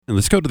And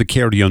let's go to the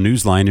KRDO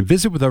Newsline and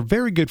visit with our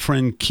very good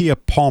friend Kia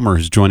Palmer,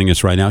 who's joining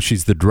us right now.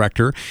 She's the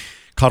director,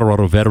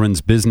 Colorado Veterans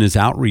Business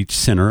Outreach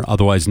Center,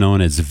 otherwise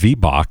known as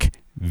VBOC.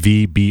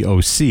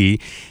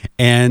 VBOC.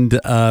 And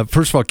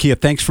first of all, Kia,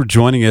 thanks for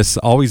joining us.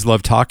 Always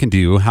love talking to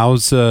you.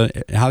 How's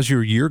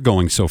your year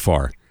going so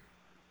far?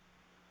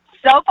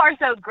 So far,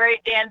 so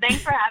great, Dan.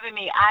 Thanks for having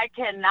me. I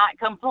cannot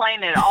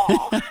complain at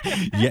all.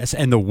 Yes,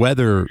 and the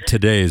weather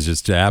today is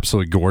just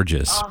absolutely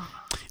gorgeous. Oh,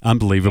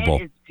 unbelievable.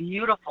 It is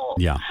beautiful.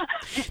 Yeah.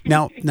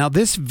 Now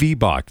this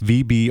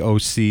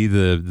VBOC,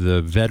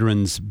 the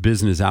Veterans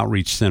Business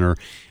Outreach Center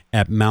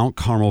at Mount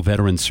Carmel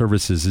Veteran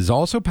Services, is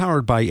also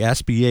powered by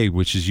SBA,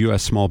 which is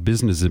U.S. Small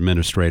Business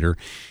Administration.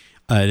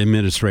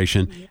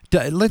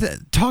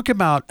 Talk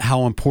about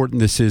how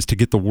important this is to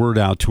get the word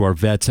out to our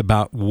vets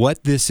about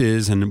what this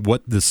is and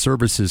what the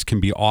services can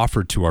be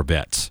offered to our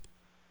vets.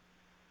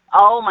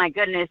 Oh, my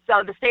goodness.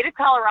 So the state of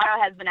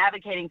Colorado has been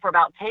advocating for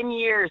about 10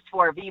 years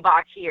for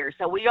VBOC here.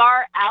 So we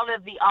are out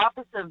of the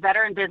Office of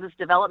Veteran Business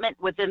Development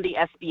within the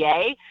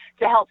SBA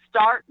to help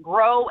start,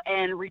 grow,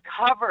 and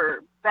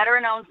recover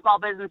veteran-owned small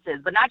businesses,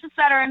 but not just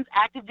veterans,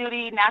 active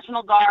duty,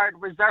 National Guard,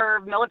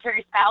 Reserve,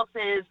 military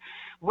spouses.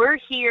 We're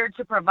here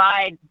to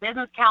provide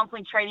business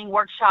counseling, training,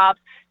 workshops,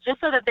 just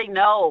so that they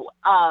know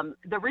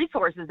the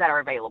resources that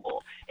are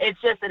available. It's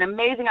just an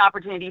amazing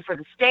opportunity for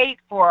the state,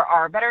 for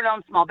our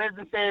veteran-owned small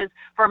businesses,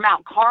 for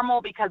Mount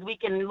Carmel, because we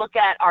can look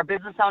at our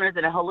business owners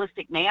in a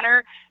holistic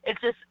manner. It's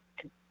just,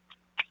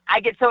 I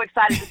get so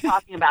excited just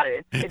talking about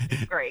it.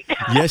 It's great.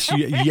 Yes,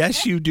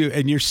 you do,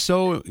 and you're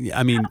so.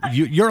 I mean,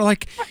 you're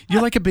like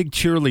a big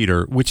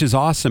cheerleader, which is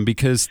awesome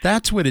because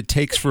that's what it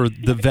takes for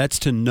the vets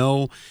to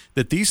know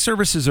that these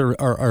services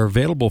are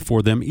available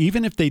for them,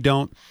 even if they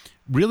don't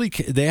really.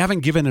 They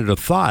haven't given it a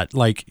thought.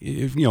 Like,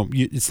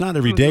 it's not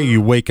every day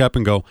you wake up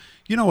and go,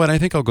 you know what? I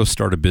think I'll go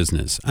start a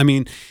business. I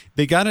mean,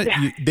 they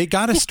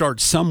gotta start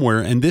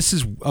somewhere, and this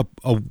is a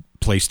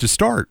place to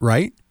start,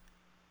 right?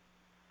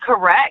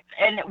 Correct.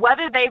 And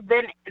whether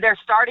they're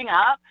starting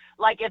up,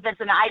 like if it's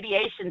an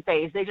ideation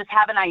phase, they just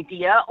have an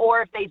idea,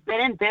 or if they've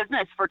been in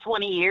business for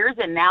 20 years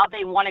and now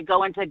they want to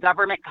go into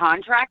government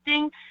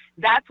contracting,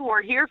 that's what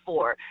we're here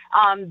for.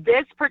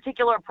 This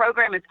particular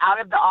program is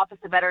out of the Office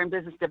of Veteran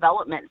Business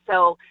Development.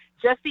 So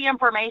just the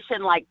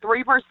information, like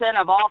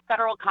 3% of all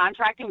federal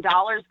contracting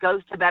dollars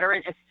goes to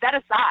veteran, is set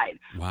aside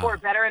for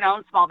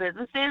veteran-owned small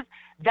businesses.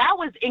 That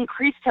was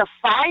increased to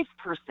 5%.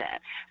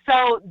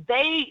 So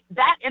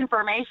that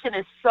information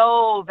is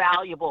so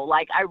valuable.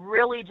 Like, I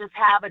really just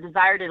have a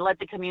desire to let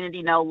the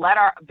community know, let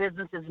our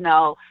businesses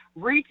know,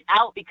 reach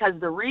out, because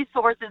the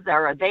resources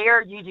are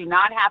there. You do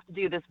not have to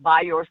do this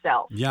by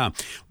yourself. Yeah.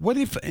 What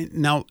if,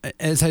 now,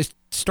 as I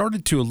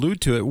started to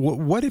allude to it,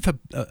 what if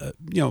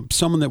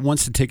someone that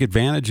wants to take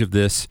advantage of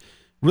this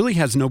really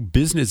has no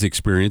business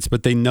experience,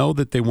 but they know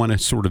that they want to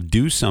sort of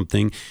do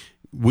something?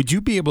 Would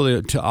you be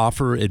able to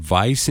offer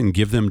advice and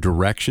give them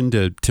direction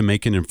to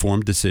make an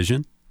informed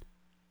decision?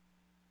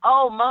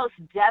 Oh, most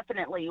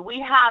definitely. We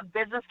have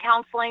business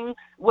counseling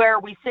where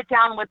we sit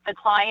down with the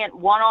client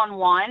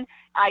one-on-one.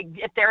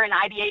 If they're in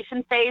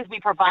ideation phase, we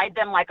provide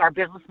them like our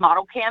business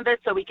model canvas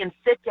so we can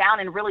sit down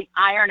and really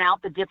iron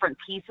out the different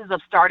pieces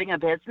of starting a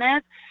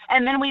business.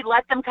 And then we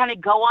let them kind of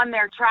go on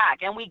their track,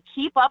 and we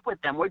keep up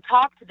with them. We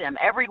talk to them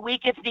every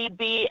week if need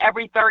be,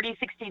 every 30,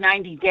 60,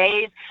 90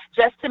 days,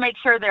 just to make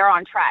sure they're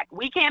on track.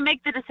 We can't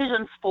make the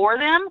decisions for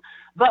them,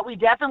 but we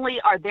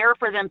definitely are there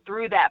for them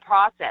through that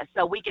process.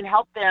 So we can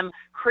help them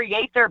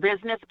create their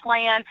business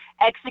plan,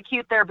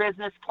 execute their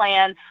business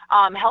plan,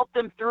 help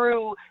them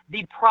through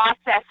the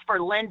process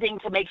for lending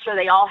to make sure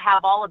they all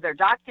have all of their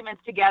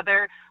documents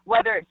together,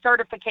 whether it's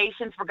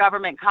certifications for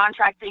government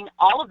contracting.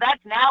 All of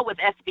that's now with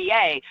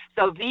SBA.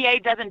 So VA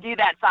doesn't do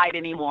that side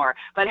anymore,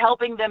 but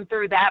helping them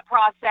through that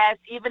process,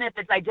 even if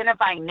it's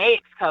identifying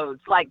NAICS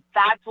codes, like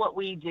that's what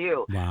we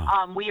do.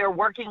 Wow. We are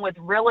working with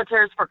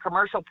realtors for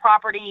commercial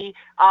property.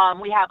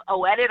 We have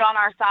OEDIT on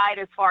our side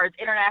as far as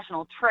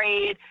international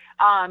trade.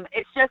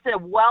 It's just a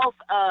wealth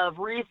of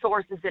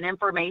resources and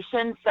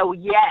information. So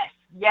yes.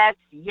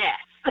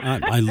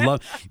 I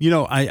love,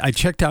 I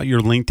checked out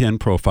your LinkedIn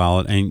profile,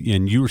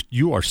 and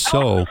you are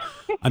so,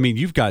 I mean,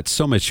 you've got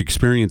so much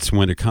experience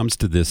when it comes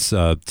to this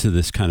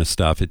kind of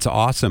stuff. It's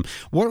awesome.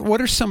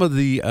 What are some of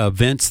the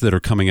events that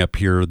are coming up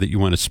here that you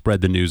want to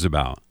spread the news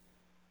about?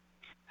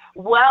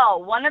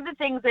 Well, one of the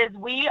things is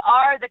we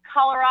are the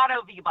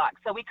Colorado VBOC,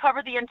 so we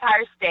cover the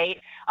entire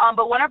state.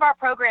 But one of our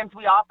programs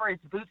we offer is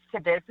Boots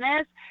to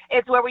Business.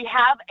 It's where we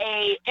have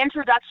a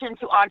introduction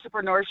to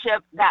entrepreneurship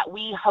that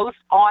we host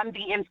on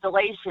the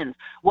installations.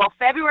 Well,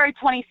 February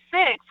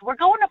 26th, we're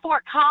going to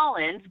Fort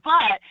Collins,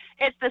 but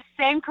it's the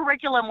same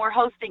curriculum we're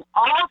hosting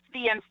off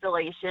the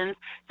installations.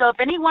 So if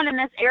anyone in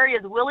this area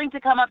is willing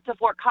to come up to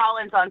Fort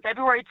Collins on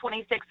February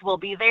 26th, we'll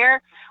be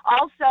there.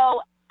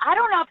 Also, I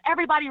don't know if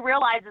everybody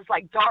realizes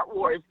like Dart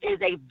Wars is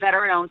a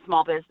veteran-owned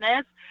small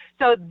business.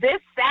 So this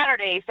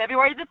Saturday,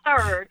 February the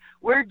 3rd,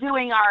 we're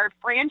doing our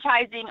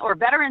franchising or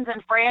veterans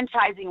and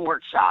franchising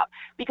workshop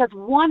because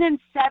 1 in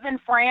 7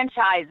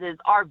 franchises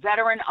are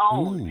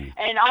veteran-owned. Ooh.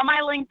 And on my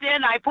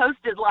LinkedIn, I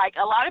posted like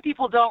a lot of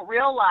people don't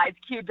realize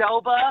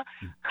Qdoba,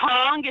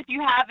 Kong, if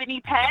you have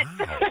any pets.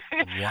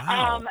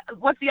 Wow.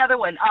 What's the other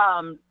one?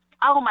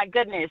 Oh my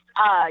goodness,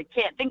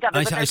 can't think of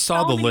it. But I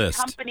saw the list.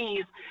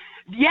 Companies.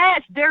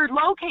 Yes, they're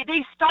located.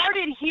 They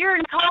started here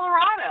in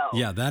Colorado.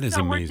 Yeah, that is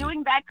so amazing. We're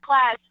doing that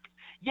class,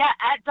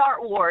 at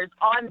Dart Wars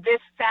on this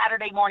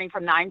Saturday morning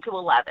from 9 to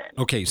 11.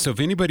 Okay, so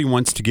if anybody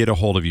wants to get a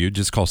hold of you,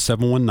 just call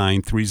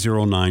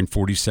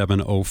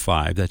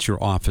 719-309-4705. That's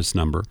your office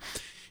number.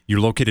 You're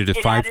located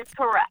at That is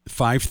correct.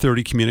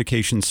 530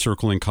 Communications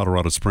Circle in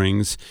Colorado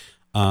Springs.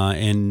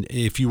 And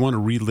if you want to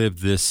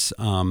relive this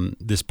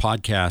this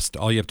podcast,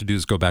 all you have to do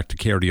is go back to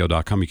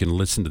KRDO.com. You can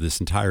listen to this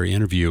entire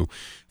interview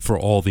for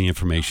all the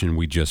information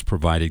we just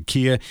provided.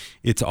 Kia,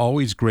 it's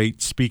always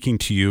great speaking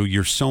to you.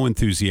 You're so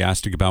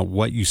enthusiastic about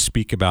what you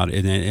speak about,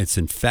 and it's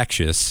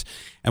infectious,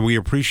 and we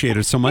appreciate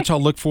it so much.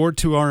 I'll look forward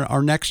to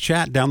our next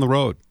chat down the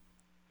road.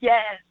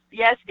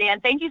 Yes, Dan.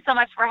 Thank you so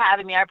much for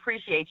having me. I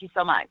appreciate you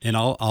so much. And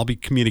I'll be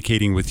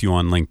communicating with you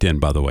on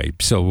LinkedIn, by the way,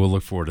 so we'll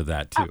look forward to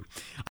that too.